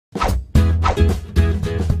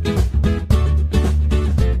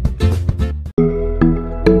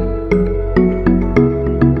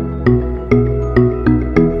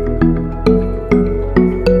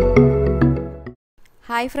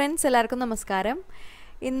Hi friends, എല്ലാവർക്കും നമസ്കാരം.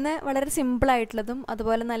 ഇന്ന് വളരെ സിമ്പിളായിട്ടുള്ളതും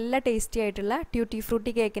അതുപോലെ നല്ല ടേസ്റ്റി ആയിട്ടുള്ള ട്യൂട്ടി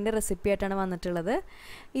ഫ്രൂട്ടി കേക്കിൻ്റെ റെസിപ്പി ആയിട്ടാണ് വന്നിട്ടുള്ളത്.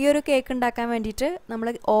 ഈ ഒരു കേക്ക് ഉണ്ടാക്കാൻ വേണ്ടിയിട്ട് നമ്മൾ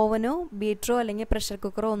ഓവനോ ബീറ്ററോ അല്ലെങ്കിൽ പ്രഷർ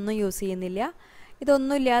കുക്കറോ ഒന്നും യൂസ് ചെയ്യുന്നില്ല.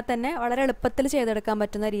 ഇതൊന്നും ഇല്ലാതെ തന്നെ വളരെ എളുപ്പത്തിൽ ചെയ്തെടുക്കാൻ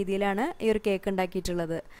പറ്റുന്ന രീതിയിലാണ് ഈ ഒരു കേക്ക്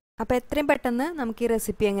ഉണ്ടാക്കിയിട്ടുള്ളത്. അപ്പോൾ എത്രയും പെട്ടെന്ന് നമുക്ക് ഈ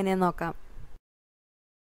റെസിപ്പി എങ്ങനെയാണെന്ന് നോക്കാം.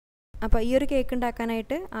 അപ്പോൾ ഈ ഒരു കേക്ക്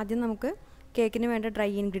ഉണ്ടാക്കാനായിട്ട് ആദ്യം നമുക്ക് കേക്കിന് വേണ്ട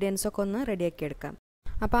ഡ്രൈ ഇൻഗ്രീഡിയൻസ് ഒക്കെ ഒന്ന് റെഡിയാക്കി എടുക്കാം.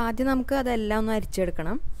 അപ്പോൾ ആദ്യം നമുക്ക് അതെല്ലാം ഒന്ന്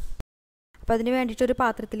അരിച്ചെടുക്കണം. അപ്പോൾ അതിന് വേണ്ടിയിട്ട് ഒരു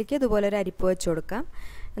പാത്രത്തിലേക്ക് ഇതുപോലെ ഒരു അരിപ്പ് വെച്ച് കൊടുക്കാം.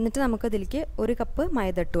 എന്നിട്ട് നമുക്കതിലേക്ക് ഒരു കപ്പ്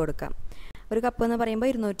മൈദ ഇട്ട് കൊടുക്കാം. ഒരു കപ്പ് എന്ന്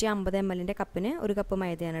പറയുമ്പോൾ 250 ml കപ്പിന് ഒരു കപ്പ്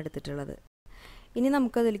മൈദയാണ് എടുത്തിട്ടുള്ളത്. ഇനി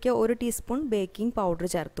നമുക്കതിലേക്ക് 1 ടീസ്പൂൺ ബേക്കിംഗ് പൗഡർ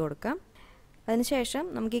ചേർത്ത് കൊടുക്കാം. അതിനുശേഷം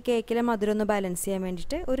നമുക്ക് ഈ കേക്കിലെ മധുരം ഒന്ന് ബാലൻസ് ചെയ്യാൻ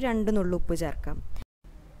വേണ്ടിയിട്ട് ഒരു 2 നുള്ളു ഉപ്പ് ചേർക്കാം.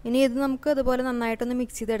 ഇനി ഇത് നമുക്ക് അതുപോലെ നന്നായിട്ടൊന്ന്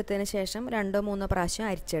മിക്സ് ചെയ്തെടുത്തതിന് ശേഷം 2-3 പ്രാവശ്യം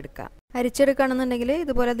അരിച്ചെടുക്കാം. അരിച്ചെടുക്കുകയാണെന്നുണ്ടെങ്കിൽ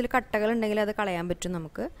ഇതുപോലെ അതിൽ കട്ടകൾ ഉണ്ടെങ്കിൽ അത് കളയാൻ പറ്റും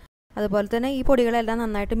നമുക്ക്. അതുപോലെ തന്നെ ഈ പൊടികളെല്ലാം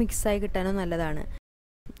നന്നായിട്ട് മിക്സായി കിട്ടാനും നല്ലതാണ്.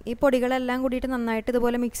 ഈ പൊടികളെല്ലാം കൂടിയിട്ട് നന്നായിട്ട്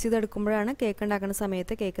ഇതുപോലെ മിക്സ് ചെയ്തെടുക്കുമ്പോഴാണ് കേക്ക് ഉണ്ടാക്കുന്ന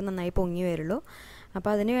സമയത്ത് കേക്ക് നന്നായി പൊങ്ങി വരുള്ളൂ.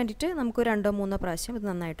 അപ്പോൾ അതിന് വേണ്ടിയിട്ട് നമുക്ക് 2-3 പ്രാവശ്യം ഇത്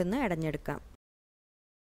നന്നായിട്ടൊന്ന് ഇടഞ്ഞെടുക്കാം.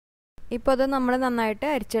 ഇപ്പോൾ അത് നമ്മൾ നന്നായിട്ട്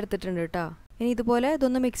അരിച്ചെടുത്തിട്ടുണ്ട് കേട്ടോ. ഇനി ഇതുപോലെ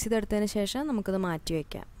ഇതൊന്ന് മിക്സ് ചെയ്തെടുത്തതിന് ശേഷം നമുക്കിത് മാറ്റി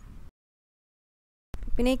വയ്ക്കാം.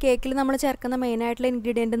 പിന്നെ ഈ കേക്കിൽ നമ്മൾ ചേർക്കുന്ന മെയിനായിട്ടുള്ള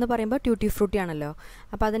ഇൻഗ്രീഡിയൻ്റ് എന്ന് പറയുമ്പോൾ ട്യൂട്ടി ഫ്രൂട്ടി ആണല്ലോ.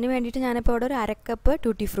 അപ്പോൾ അതിന് വേണ്ടിയിട്ട് ഞാനിപ്പോൾ ഇവിടെ ഒരു 1/2 കപ്പ്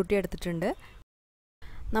ട്യൂട്ടി ഫ്രൂട്ടി എടുത്തിട്ടുണ്ട്.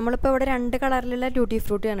 നമ്മളിപ്പോൾ ഇവിടെ 2 കളറിലുള്ള ട്യൂട്ടി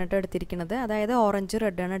ഫ്രൂട്ടിയാണ് കേട്ടോ എടുത്തിരിക്കുന്നത്. അതായത് ഓറഞ്ച്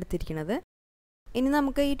റെഡാണ് എടുത്തിരിക്കുന്നത്. ഇനി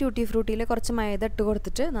നമുക്ക് ഈ ട്യൂട്ടി ഫ്രൂട്ടിയിൽ കുറച്ച് മൈദ ഇട്ട്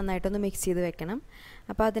കൊടുത്തിട്ട് നന്നായിട്ടൊന്ന് മിക്സ് ചെയ്ത് വെക്കണം.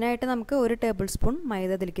 അപ്പോൾ അതിനായിട്ട് നമുക്ക് 1 ടേബിൾ സ്പൂൺ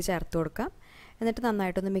മൈദ ഇതിലേക്ക് ചേർത്ത് കൊടുക്കാം. എന്നിട്ട്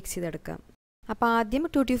നന്നായിട്ടൊന്ന് മിക്സ് ചെയ്തെടുക്കാം. അപ്പോൾ ആദ്യം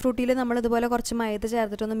ട്യൂട്ടി ഫ്രൂട്ടിയിൽ നമ്മൾ ഇതുപോലെ കുറച്ച് മൈദ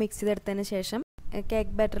ചേർത്തിട്ടൊന്ന് മിക്സ് ചെയ്തെടുത്തതിന് ശേഷം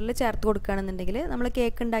കേക്ക് ബാറ്ററിൽ ചേർത്ത് കൊടുക്കുകയാണെന്നുണ്ടെങ്കിൽ നമ്മൾ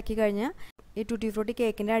കേക്ക് ഉണ്ടാക്കി കഴിഞ്ഞാൽ ഈ ട്യൂട്ടി ഫ്രൂട്ടി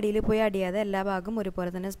കേക്കിൻ്റെ അടിയിൽ പോയി അടിയാതെ എല്ലാ ഭാഗവും ഒരുപോലെ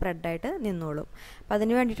തന്നെ സ്പ്രെഡായിട്ട് നിന്നോളും. അപ്പോൾ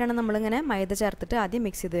അതിന് വേണ്ടിയിട്ടാണ് നമ്മളിങ്ങനെ മൈദ ചേർത്തിട്ട് ആദ്യം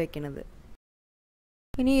മിക്സ് ചെയ്ത് വെക്കുന്നത്.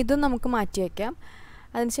 ഇനി ഇതും നമുക്ക് മാറ്റി വയ്ക്കാം.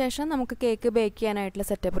 അതിനുശേഷം നമുക്ക് കേക്ക് ബേക്ക് ചെയ്യാനായിട്ടുള്ള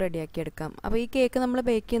സെറ്റപ്പ് റെഡിയാക്കി എടുക്കാം. അപ്പോൾ ഈ കേക്ക് നമ്മൾ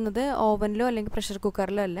ബേക്ക് ചെയ്യുന്നത് ഓവനിലോ അല്ലെങ്കിൽ പ്രഷർ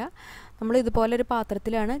കുക്കറിലോ അല്ല, നമ്മൾ ഇതുപോലെ ഒരു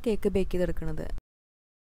പാത്രത്തിലാണ് കേക്ക് ബേക്ക് ചെയ്തെടുക്കുന്നത്.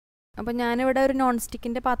 അപ്പോൾ ഞാനിവിടെ ഒരു നോൺ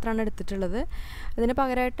സ്റ്റിക്കിൻ്റെ പാത്രമാണ് എടുത്തിട്ടുള്ളത്. ഇതിന്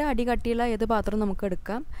പകരമായിട്ട് അടി കട്ടിയുള്ള ഏത് പാത്രവും നമുക്ക്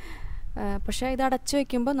എടുക്കാം. പക്ഷേ ഇത് അടച്ചു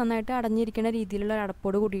വയ്ക്കുമ്പോൾ നന്നായിട്ട് അടഞ്ഞിരിക്കുന്ന രീതിയിലുള്ള ഒരു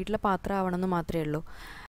അടപ്പോട് കൂടിയിട്ടുള്ള പാത്രം ആവണമെന്ന് മാത്രമേ ഉള്ളൂ.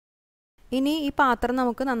 ഇനി ഈ പാത്രം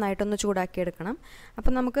നമുക്ക് നന്നായിട്ടൊന്ന് ചൂടാക്കി എടുക്കണം.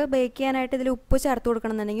 അപ്പം നമുക്ക് ബേക്ക് ചെയ്യാനായിട്ട് ഇതിൽ ഉപ്പ് ചേർത്ത്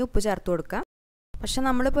കൊടുക്കണം എന്നുണ്ടെങ്കിൽ ഉപ്പ് ചേർത്ത് കൊടുക്കാം. പക്ഷേ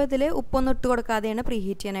നമ്മളിപ്പോൾ ഇതിൽ ഉപ്പൊന്നും ഇട്ട് കൊടുക്കാതെയാണ് പ്രീ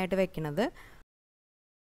ഹീറ്റ് ചെയ്യാനായിട്ട് വെക്കുന്നത്.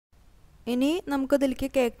 ഇനി നമുക്കിതിലേക്ക്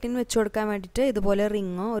കേക്ക് ടിൻ വെച്ച് കൊടുക്കാൻ വേണ്ടിയിട്ട് ഇതുപോലെ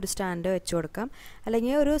റിങ്ങോ ഒരു സ്റ്റാൻഡോ വെച്ച് കൊടുക്കാം.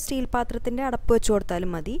 അല്ലെങ്കിൽ ഒരു സ്റ്റീൽ പാത്രത്തിൻ്റെ അടപ്പ് വെച്ച്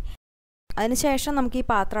കൊടുത്താലും മതി. അതിനുശേഷം നമുക്ക് ഈ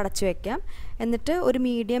പാത്രം അടച്ചു വയ്ക്കാം. എന്നിട്ട് ഒരു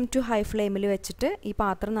മീഡിയം ടു ഹൈ ഫ്ലെയിമിൽ വെച്ചിട്ട് ഈ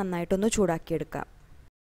പാത്രം നന്നായിട്ടൊന്ന് ചൂടാക്കിയെടുക്കാം.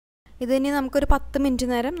 ഇതിനി നമുക്കൊരു 10 മിനിറ്റ്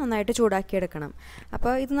നേരം നന്നായിട്ട് ചൂടാക്കിയെടുക്കണം.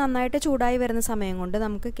 അപ്പോൾ ഇത് നന്നായിട്ട് ചൂടായി വരുന്ന സമയം കൊണ്ട്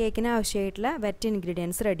നമുക്ക് കേക്കിന് ആവശ്യമായിട്ടുള്ള വെറ്റ്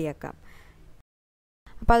ഇൻഗ്രീഡിയൻസ് റെഡിയാക്കാം.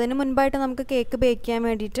 അപ്പോൾ അതിന് മുൻപായിട്ട് നമുക്ക് കേക്ക് ബേക്ക് ചെയ്യാൻ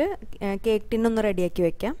വേണ്ടിയിട്ട് കേക്ക് ടിന്നൊന്ന് റെഡിയാക്കി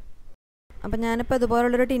വയ്ക്കാം. അപ്പോൾ ഞാനിപ്പോൾ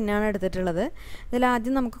ഇതുപോലുള്ളൊരു ടിന്നാണ് എടുത്തിട്ടുള്ളത്.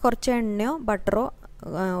 ഇതിലാദ്യം നമുക്ക് കുറച്ച് എണ്ണയോ ബട്ടറോ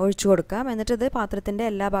ഒഴിച്ചു കൊടുക്കാം. എന്നിട്ട് ഇത് പാത്രത്തിൻ്റെ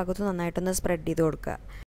എല്ലാ ഭാഗത്തും നന്നായിട്ടൊന്ന് സ്പ്രെഡ് ചെയ്ത് കൊടുക്കുക.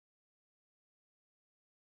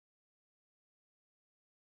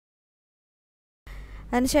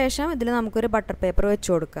 അതിനുശേഷം ഇതിൽ നമുക്കൊരു ബട്ടർ പേപ്പർ വെച്ച്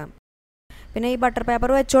കൊടുക്കാം. പിന്നെ ഈ ബട്ടർ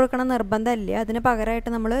പേപ്പർ വെച്ച് കൊടുക്കണം നിർബന്ധമില്ല. അതിന്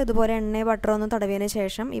പകരമായിട്ട് നമ്മൾ ഇതുപോലെ എണ്ണയോ ബട്ടറോ ഒന്ന് തടവിയതിന്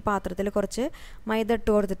ശേഷം ഈ പാത്രത്തിൽ കുറച്ച് മൈദ ഇട്ട്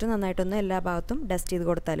കൊടുത്തിട്ട് നന്നായിട്ടൊന്ന് എല്ലാ ഭാഗത്തും ഡസ്റ്റ് ചെയ്ത്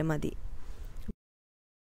കൊടുത്താലും മതി.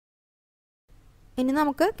 ഇനി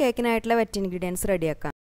നമുക്ക് കേക്കിനായിട്ടുള്ള വെറ്റ് ഇൻഗ്രീഡിയൻസ്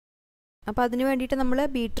റെഡിയാക്കാം. അപ്പോൾ അതിന് വേണ്ടിയിട്ട് നമ്മൾ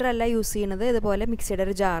ബീറ്ററല്ല യൂസ് ചെയ്യുന്നത്, ഇതുപോലെ മിക്സിയുടെ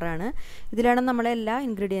ഒരു ജാറാണ്. ഇതിലാണ് നമ്മൾ എല്ലാ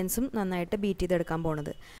ഇൻഗ്രീഡിയൻസും നന്നായിട്ട് ബീറ്റ് ചെയ്തെടുക്കാൻ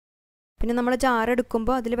പോകുന്നത്. പിന്നെ നമ്മൾ ജാർ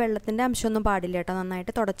എടുക്കുമ്പോൾ അതിൽ വെള്ളത്തിൻ്റെ അംശമൊന്നും പാടില്ല കേട്ടോ.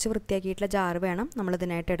 നന്നായിട്ട് തുടച്ച് വൃത്തിയാക്കിയിട്ടുള്ള ജാർ വേണം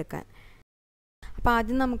നമ്മളിതിനായിട്ട് എടുക്കാൻ. അപ്പോൾ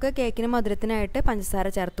ആദ്യം നമുക്ക് കേക്കിന് മധുരത്തിനായിട്ട് പഞ്ചസാര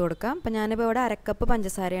ചേർത്ത് കൊടുക്കാം. അപ്പോൾ ഞാനിപ്പോൾ ഇവിടെ 1/2 കപ്പ്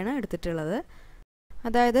പഞ്ചസാരയാണ് എടുത്തിട്ടുള്ളത്.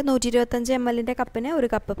 അതായത് 125 ml കപ്പിന്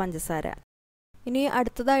 1 കപ്പ് പഞ്ചസാര. ഇനി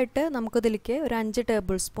അടുത്തതായിട്ട് നമുക്കിതിലേക്ക് ഒരു 5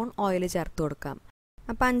 ടേബിൾ സ്പൂൺ ഓയിൽ ചേർത്ത് കൊടുക്കാം.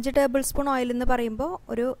 അപ്പോൾ 5 ടേബിൾ സ്പൂൺ ഓയിൽ എന്ന് പറയുമ്പോൾ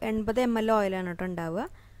ഒരു 80 ml ഓയിലാണ് കേട്ടോ ഉണ്ടാവുക.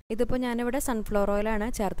 ഇതിപ്പോൾ ഞാനിവിടെ സൺഫ്ലവർ ഓയിലാണ്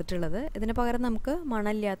ചേർത്തിട്ടുള്ളത്. ഇതിന് പകരം നമുക്ക്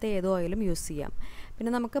മണമില്ലാത്ത ഏത് ഓയിലും യൂസ് ചെയ്യാം.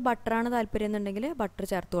 പിന്നെ നമുക്ക് ബട്ടറാണ് താല്പര്യം എന്നുണ്ടെങ്കിൽ ബട്ടർ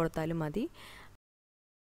ചേർത്ത് കൊടുത്താലും മതി.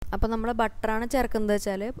 അപ്പോൾ നമ്മൾ ബട്ടറാണ് ചേർക്കുന്നത്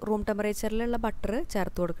വെച്ചാൽ റൂം ടെമ്പറേച്ചറിലുള്ള ബട്ടർ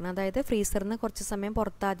ചേർത്ത് കൊടുക്കണം. അതായത് ഫ്രീസറിൽ നിന്ന് കുറച്ച് സമയം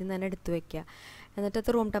പുറത്ത് ആദ്യം തന്നെ എടുത്ത് വയ്ക്കുക.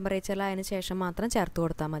 എന്നിട്ടത് റൂം ടെമ്പറേച്ചറിലായതിനു ശേഷം മാത്രം ചേർത്ത്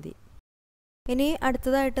കൊടുത്താൽ മതി. ഇനി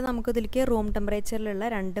അടുത്തതായിട്ട് നമുക്കിതിലേക്ക് റൂം ടെമ്പറേച്ചറിലുള്ള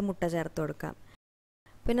 2 മുട്ട ചേർത്ത് കൊടുക്കാം.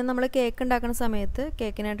 പിന്നെ നമ്മൾ കേക്ക് ഉണ്ടാക്കുന്ന സമയത്ത്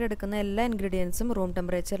കേക്കിനായിട്ട് എടുക്കുന്ന എല്ലാ ഇൻഗ്രീഡിയൻസും റൂം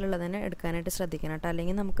ടെമ്പറേച്ചറിലുള്ള തന്നെ എടുക്കാനായിട്ട് ശ്രദ്ധിക്കണം കേട്ടോ.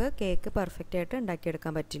 അല്ലെങ്കിൽ നമുക്ക് കേക്ക് പെർഫെക്റ്റ് ആയിട്ട്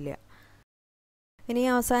ഉണ്ടാക്കിയെടുക്കാൻ പറ്റില്ല. ഇനി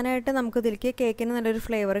അവസാനമായിട്ട് നമുക്കിതിലേക്ക് കേക്കിന് നല്ലൊരു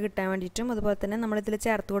ഫ്ലേവർ കിട്ടാൻ വേണ്ടിയിട്ടും അതുപോലെ തന്നെ നമ്മളിതിൽ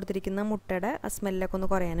ചേർത്ത് കൊടുത്തിരിക്കുന്ന മുട്ടയുടെ ആ സ്മെല്ലൊക്കെ ഒന്ന്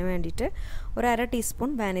കുറയാൻ വേണ്ടിയിട്ട് ഒരു 1/2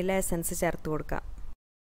 ടീസ്പൂൺ വാനില എസൻസ് ചേർത്ത് കൊടുക്കാം.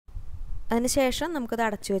 അതിനുശേഷം നമുക്കത്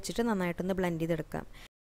അടച്ചു വെച്ചിട്ട് നന്നായിട്ടൊന്ന് ബ്ലെൻഡ് ചെയ്തെടുക്കാം.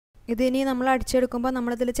 ഇതിനി നമ്മൾ അടിച്ചെടുക്കുമ്പോൾ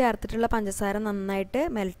നമ്മളിതിൽ ചേർത്തിട്ടുള്ള പഞ്ചസാര നന്നായിട്ട്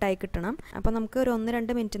മെൽട്ടായി കിട്ടണം. അപ്പോൾ നമുക്ക് ഒരു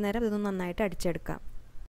 1-2 മിനിറ്റ് നേരം ഇതൊന്ന് നന്നായിട്ട് അടിച്ചെടുക്കാം.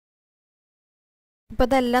 ഇപ്പോൾ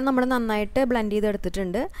ഇതെല്ലാം നമ്മൾ നന്നായിട്ട് ബ്ലെൻഡ്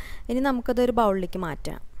ചെയ്തെടുത്തിട്ടുണ്ട്. ഇനി നമുക്കതൊരു ബൗളിലേക്ക്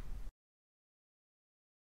മാറ്റാം.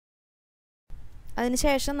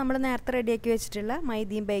 അതിനുശേഷം നമ്മൾ നേരത്തെ റെഡിയാക്കി വെച്ചിട്ടുള്ള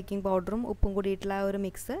മൈദയും ബേക്കിംഗ് പൗഡറും ഉപ്പും കൂടിയിട്ടുള്ള ആ ഒരു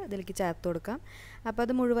മിക്സ് ഇതിലേക്ക് ചേർത്ത് കൊടുക്കാം. അപ്പോൾ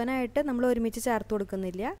അത് മുഴുവനായിട്ട് നമ്മൾ ഒരുമിച്ച് ചേർത്ത്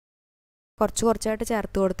കൊടുക്കുന്നില്ല, കുറച്ചായിട്ട്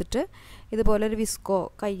ചേർത്ത് കൊടുത്തിട്ട് ഇതുപോലെ ഒരു വിസ്കോ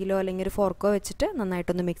കയ്യിലോ അല്ലെങ്കിൽ ഒരു ഫോർക്കോ വെച്ചിട്ട്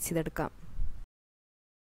നന്നായിട്ടൊന്ന് മിക്സ് ചെയ്തെടുക്കാം.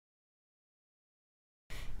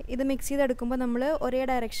 ഇത് മിക്സ് ചെയ്തെടുക്കുമ്പോൾ നമ്മൾ ഒരേ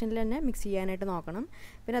ഡയറക്ഷനിൽ തന്നെ മിക്സ് ചെയ്യാനായിട്ട് നോക്കണം.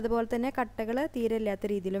 പിന്നെ അതുപോലെ തന്നെ കട്ടകൾ തീരെ ഇല്ലാത്ത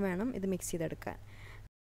രീതിയിലും വേണം ഇത് മിക്സ് ചെയ്തെടുക്കാൻ.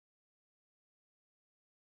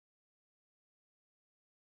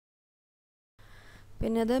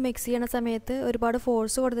 പിന്നെ അത് മിക്സ് ചെയ്യണ സമയത്ത് ഒരുപാട്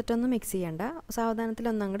ഫോഴ്സ് കൊടുത്തിട്ടൊന്നും മിക്സ് ചെയ്യണ്ട, സാവധാനത്തിൽ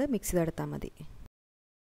ഒന്നങ്ങോട്ട് മിക്സ് ചെയ്തെടുത്താൽ മതി.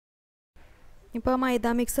 ഇപ്പോൾ മൈദ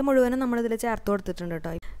മിക്സ് മുഴുവനും നമ്മളിതിൽ ചേർത്ത് കൊടുത്തിട്ടുണ്ട്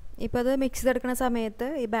കേട്ടോ. ഇപ്പോൾ അത് മിക്സ് ചെയ്തെടുക്കുന്ന സമയത്ത്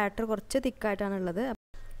ഈ ബാറ്റർ കുറച്ച് തിക്കായിട്ടാണുള്ളത്.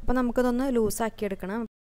 അപ്പോൾ നമുക്കതൊന്ന് ലൂസാക്കി എടുക്കണം.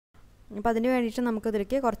 അപ്പോൾ അതിന് വേണ്ടിയിട്ട്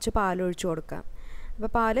നമുക്കിതിലേക്ക് കുറച്ച് പാൽ ഒഴിച്ചു കൊടുക്കാം.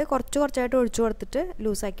 അപ്പോൾ പാല് കുറച്ചായിട്ട് ഒഴിച്ചു കൊടുത്തിട്ട്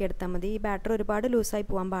ലൂസാക്കി എടുത്താൽ മതി. ഈ ബാറ്റർ ഒരുപാട് ലൂസായി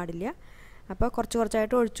പോകാൻ പാടില്ല. അപ്പോൾ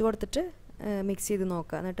കുറച്ചായിട്ട് ഒഴിച്ചു കൊടുത്തിട്ട് മിക്സ് ചെയ്ത്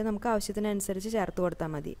നോക്കുക. എന്നിട്ട് നമുക്ക് ആവശ്യത്തിനനുസരിച്ച് ചേർത്ത് കൊടുത്താൽ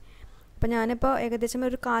മതി. അപ്പോൾ ഞാനിപ്പോൾ ഏകദേശം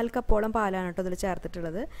ഒരു 1/4 കപ്പോളം പാലാണ് കേട്ടോ ഇതിൽ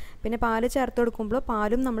ചേർത്തിട്ടുള്ളത്. പിന്നെ പാല് ചേർത്ത് കൊടുക്കുമ്പോൾ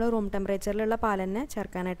പാലും നമ്മൾ റൂം ടെമ്പറേച്ചറിലുള്ള പാൽ തന്നെ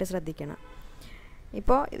ചേർക്കാനായിട്ട് ശ്രദ്ധിക്കണം.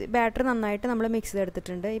 ഇപ്പോൾ ബാറ്റർ നന്നായിട്ട് നമ്മൾ മിക്സ്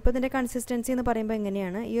ചെയ്തെടുത്തിട്ടുണ്ട്. ഇപ്പോൾ ഇതിൻ്റെ കൺസിസ്റ്റൻസി എന്ന് പറയുമ്പോൾ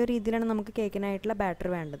എങ്ങനെയാണ്, ഈ ഒരു രീതിയിലാണ് നമുക്ക് കേക്കിനായിട്ടുള്ള ബാറ്റർ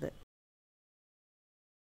വേണ്ടത്.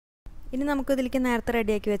 ഇനി നമുക്ക് ഇതിലേക്ക് നേരത്തെ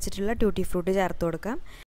റെഡിയാക്കി വെച്ചിട്ടുള്ള ട്യൂട്ടി ഫ്രൂട്ടി ചേർത്ത് കൊടുക്കാം.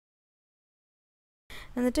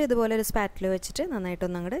 എന്നിട്ട് ഇതുപോലെ ഒരു സ്പാറ്റിൽ വെച്ചിട്ട്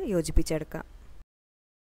നന്നായിട്ടൊന്ന് അങ്ങോട്ട് യോജിപ്പിച്ചെടുക്കാം.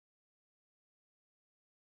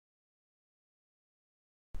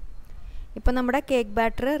 ഇപ്പോൾ നമ്മുടെ കേക്ക്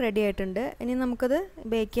ബാറ്റർ റെഡി ആയിട്ടുണ്ട്. ഇനി നമുക്കത്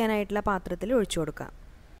ബേക്ക് ചെയ്യാനായിട്ടുള്ള പാത്രത്തിൽ ഒഴിച്ചു കൊടുക്കാം.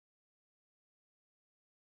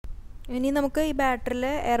 ഇനി നമുക്ക് ഈ ബാറ്ററിൽ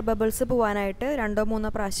എയർ ബബിൾസ് പോകാനായിട്ട്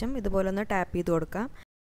 2-3 പ്രാവശ്യം ഇതുപോലെ ഒന്ന് ടാപ്പ് ചെയ്ത് കൊടുക്കാം.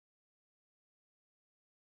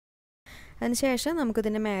 അതിനുശേഷം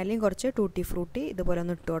നമുക്കിതിൻ്റെ മേലെയും കുറച്ച് ടൂട്ടി ഫ്രൂട്ടി ഇതുപോലെ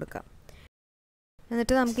ഒന്ന് ഇട്ട് കൊടുക്കാം.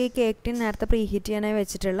 എന്നിട്ട് നമുക്ക് ഈ കേക്ക് ടിൻ നേരത്തെ പ്രീഹീറ്റ് ചെയ്യാനായി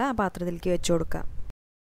വെച്ചിട്ടുള്ള ആ പാത്രത്തിലേക്ക് വെച്ച് കൊടുക്കാം.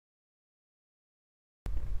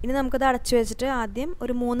 ഇനി നമുക്കത് അടച്ചു വെച്ചിട്ട് ആദ്യം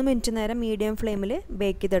ഒരു 3 മിനിറ്റ് നേരം മീഡിയം ഫ്ലെയിമിൽ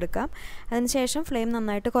ബേക്ക് ചെയ്തെടുക്കാം. അതിനുശേഷം ഫ്ലെയിം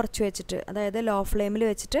നന്നായിട്ട് കുറച്ച് വെച്ചിട്ട്, അതായത് ലോ ഫ്ലെയിമിൽ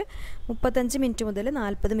വെച്ചിട്ട് 35 മിനിറ്റ് മുതൽ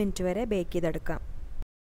 40 മിനിറ്റ് വരെ ബേക്ക് ചെയ്തെടുക്കാം.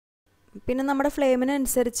 പിന്നെ നമ്മുടെ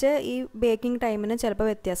ഫ്ലെയിമിനനുസരിച്ച് ഈ ബേക്കിംഗ് ടൈമിന് ചിലപ്പോൾ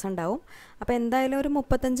വ്യത്യാസം ഉണ്ടാവും. അപ്പോൾ എന്തായാലും ഒരു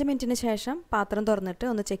 35 മിനിറ്റിന് ശേഷം പാത്രം തുറന്നിട്ട്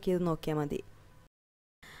ഒന്ന് ചെക്ക് ചെയ്ത് നോക്കിയാൽ മതി.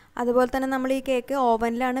 അതുപോലെ തന്നെ നമ്മൾ ഈ കേക്ക്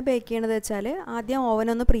ഓവനിലാണ് ബേക്ക് ചെയ്യണത് വെച്ചാൽ ആദ്യം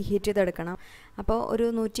ഓവനൊന്ന് പ്രീഹീറ്റ് ചെയ്തെടുക്കണം. അപ്പോൾ ഒരു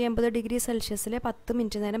 180 ഡിഗ്രി സെൽഷ്യസിൽ 10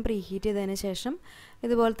 മിനിറ്റ് നേരം പ്രീഹീറ്റ് ചെയ്തതിന് ശേഷം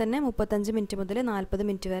ഇതുപോലെ തന്നെ 35 മിനിറ്റ് മുതൽ 40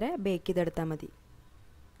 മിനിറ്റ് വരെ ബേക്ക് ചെയ്തെടുത്താൽ മതി.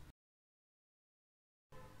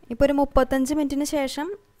 ഇപ്പോൾ ഒരു 35 മിനിറ്റിന് ശേഷം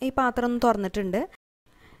ഈ പാത്രം ഒന്ന് തുറന്നിട്ടുണ്ട്.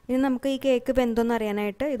 ഇനി നമുക്ക് ഈ കേക്ക് വെന്തോന്ന്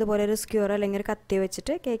അറിയാനായിട്ട് ഇതുപോലെ ഒരു സ്ക്യൂർ അല്ലെങ്കിൽ ഒരു കത്തി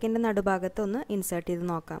വെച്ചിട്ട് കേക്കിൻ്റെ നടുഭാഗത്ത് ഒന്ന് ഇൻസേർട്ട് ചെയ്ത്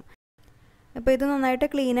നോക്കാം. അപ്പോൾ ഇത് നന്നായിട്ട്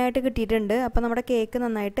ക്ലീനായിട്ട് കിട്ടിയിട്ടുണ്ട്. അപ്പോൾ നമ്മുടെ കേക്ക്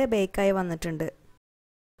നന്നായിട്ട് ബേക്കായി വന്നിട്ടുണ്ട്.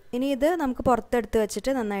 ഇനി ഇത് നമുക്ക് പുറത്തെടുത്ത്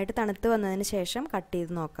വെച്ചിട്ട് നന്നായിട്ട് തണുത്ത് വന്നതിന് ശേഷം കട്ട്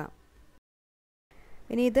ചെയ്ത് നോക്കാം.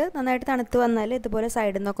 ഇനി ഇത് നന്നായിട്ട് തണുത്ത് വന്നാൽ ഇതുപോലെ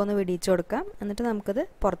സൈഡിൽ നിന്നൊക്കെ ഒന്ന് വിടിയിച്ച് കൊടുക്കാം. എന്നിട്ട് നമുക്കിത്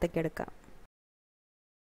പുറത്തേക്ക് എടുക്കാം.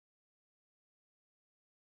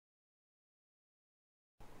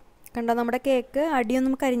 കണ്ടോ, നമ്മുടെ കേക്ക്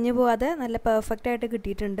അടിയൊന്നും കരിഞ്ഞു പോവാതെ നല്ല പെർഫെക്റ്റ് ആയിട്ട്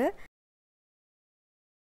കിട്ടിയിട്ടുണ്ട്.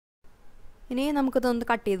 ഇനി നമുക്കിതൊന്ന്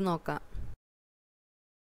കട്ട് ചെയ്ത് നോക്കാം.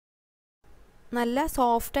 നല്ല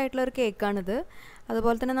സോഫ്റ്റ് ആയിട്ടുള്ളൊരു കേക്കാണിത്.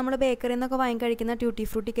 അതുപോലെ തന്നെ നമ്മൾ ബേക്കറിയിൽ നിന്നൊക്കെ വാങ്ങി കഴിക്കുന്ന ട്യൂട്ടി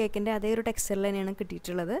ഫ്രൂട്ടി കേക്കിൻ്റെ അതേ ഒരു ടെക്സ്ചറിൽ തന്നെയാണ്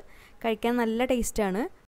കിട്ടിയിട്ടുള്ളത്. കഴിക്കാൻ നല്ല ടേസ്റ്റാണ്.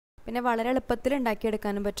 പിന്നെ വളരെ എളുപ്പത്തിൽ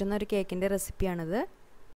ഉണ്ടാക്കിയെടുക്കാനും പറ്റുന്ന ഒരു കേക്കിൻ്റെ റെസിപ്പിയാണിത്.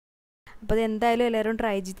 അപ്പോൾ ഇത് എന്തായാലും എല്ലാവരും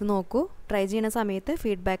ട്രൈ ചെയ്ത് നോക്കൂ. ട്രൈ ചെയ്യുന്ന സമയത്ത്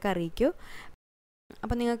ഫീഡ്ബാക്ക് അറിയിക്കൂ.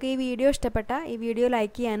 അപ്പോൾ നിങ്ങൾക്ക് ഈ വീഡിയോ ഇഷ്ടപ്പെട്ട ഈ വീഡിയോ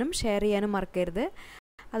ലൈക്ക് ചെയ്യാനും ഷെയർ ചെയ്യാനും മറക്കരുത്.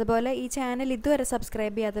 അതുപോലെ ഈ ചാനൽ ഇതുവരെ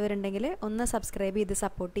സബ്സ്ക്രൈബ് ചെയ്യാത്തവരുണ്ടെങ്കിൽ ഒന്ന് സബ്സ്ക്രൈബ് ചെയ്ത്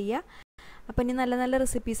സപ്പോർട്ട് ചെയ്യുക. അപ്പോൾ ഇനി നല്ല നല്ല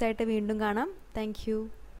റെസിപ്പീസായിട്ട് വീണ്ടും കാണാം. താങ്ക്